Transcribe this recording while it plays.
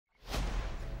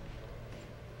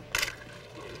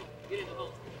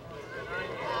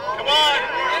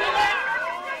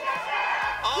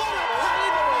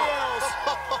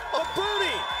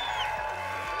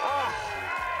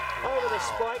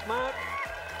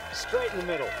Straight in the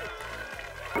middle.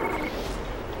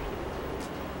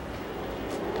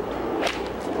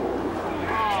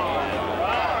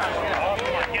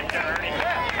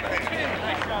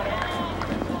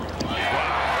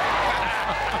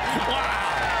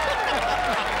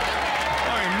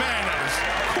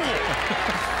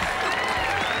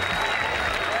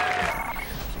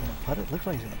 Putt it? Looks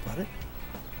like he's gonna putt it.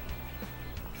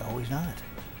 No, he's not.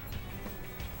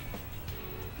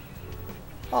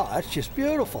 Oh, that's just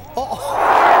beautiful. Oh.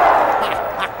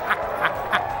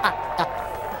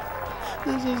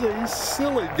 This is a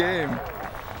silly game.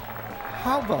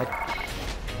 How about?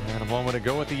 And a moment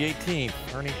ago at the 18th,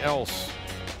 Ernie Els.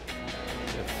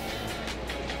 There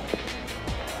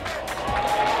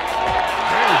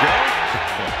we go.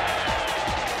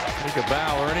 Take a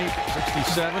bow, Ernie.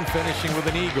 67, finishing with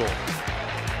an eagle.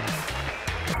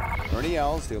 Ernie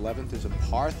Els, the 11th, is a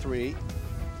par 3.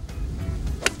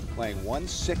 Playing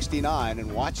 169,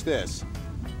 and watch this.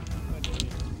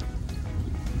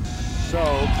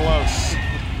 So close.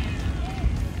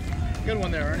 Good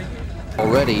one there, Ernie.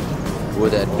 Already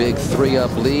with that big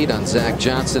 3-up lead on Zach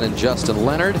Johnson and Justin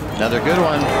Leonard. Another good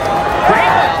one. A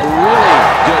really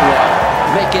good one.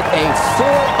 Make it a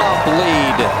 4-up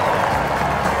lead.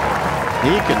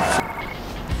 He can.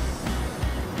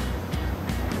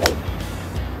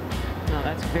 No,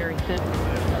 that's very thin.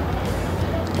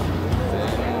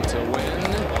 To win.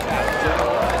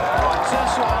 Watch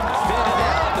this one. Fit it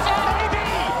in.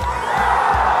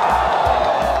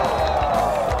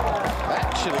 That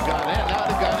should have gone in. That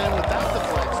would have gone in without the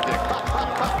flag stick.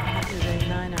 Is a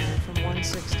 9-iron from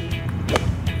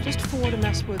 160. Just 4 to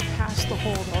mess with past the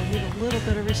hold. I'll need a little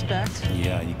bit of respect.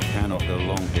 Yeah, you cannot go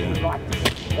long here.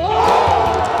 Oh!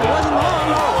 It wasn't long.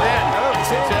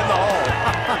 It's in the hole.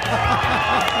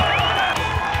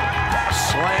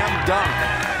 Slam dunk.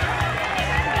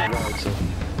 Right, so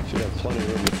should have plenty of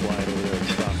room to fly it over there and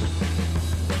stop it.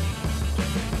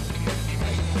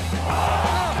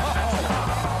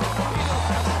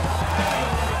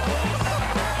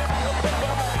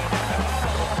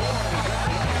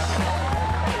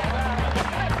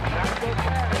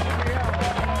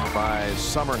 By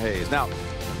Summer Hayes. Now,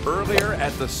 earlier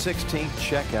at the 16th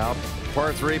checkout,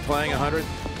 par 3 playing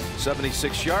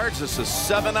 176 yards. This is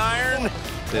 7-iron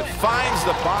that finds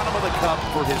the bottom of the cup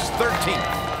for his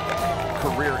 13th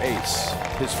career ace,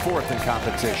 his 4th in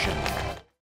competition.